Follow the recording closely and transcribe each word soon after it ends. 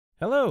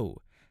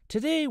Hello!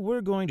 Today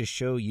we're going to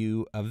show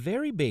you a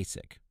very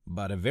basic,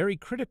 but a very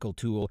critical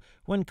tool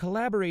when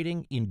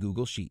collaborating in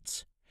Google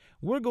Sheets.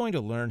 We're going to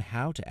learn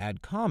how to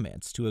add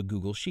comments to a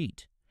Google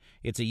Sheet.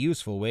 It's a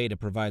useful way to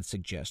provide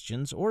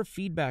suggestions or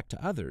feedback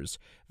to others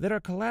that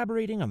are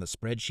collaborating on the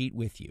spreadsheet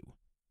with you.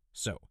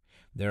 So,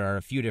 there are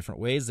a few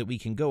different ways that we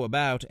can go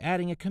about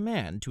adding a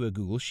command to a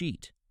Google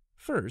Sheet.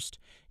 First,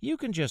 you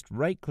can just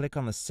right-click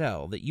on the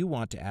cell that you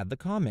want to add the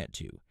comment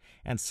to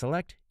and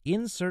select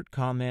Insert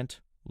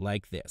Comment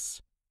like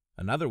this.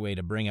 Another way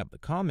to bring up the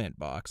comment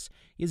box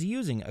is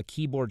using a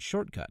keyboard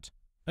shortcut.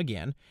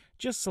 Again,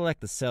 just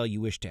select the cell you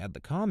wish to add the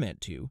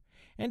comment to,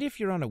 and if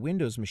you're on a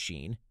Windows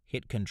machine,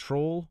 hit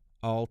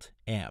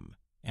Ctrl-Alt-M.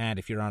 And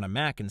if you're on a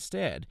Mac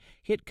instead,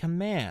 hit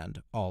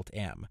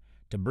Command-Alt-M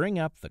to bring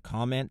up the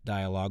comment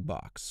dialog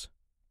box.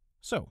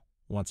 So,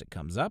 once it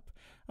comes up,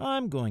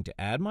 I'm going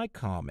to add my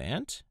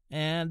comment,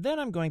 and then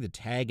I'm going to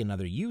tag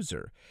another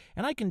user,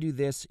 and I can do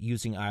this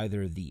using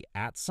either the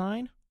 @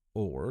 sign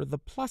or the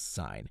plus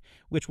sign,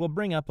 which will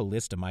bring up a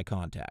list of my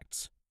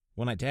contacts.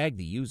 When I tag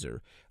the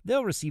user,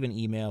 they'll receive an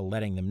email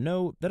letting them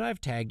know that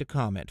I've tagged a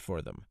comment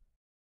for them.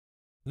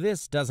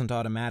 This doesn't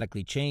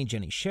automatically change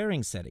any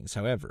sharing settings,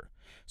 however,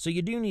 so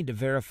you do need to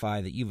verify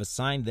that you've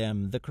assigned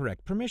them the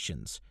correct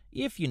permissions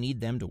if you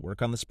need them to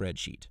work on the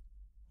spreadsheet.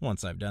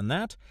 Once I've done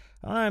that,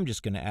 I'm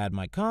just going to add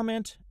my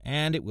comment,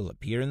 and it will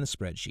appear in the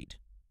spreadsheet.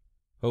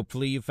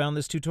 Hopefully you found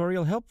this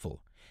tutorial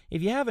helpful.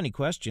 If you have any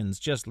questions,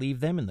 just leave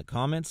them in the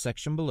comments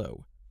section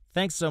below.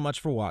 Thanks so much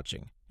for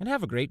watching, and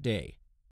have a great day.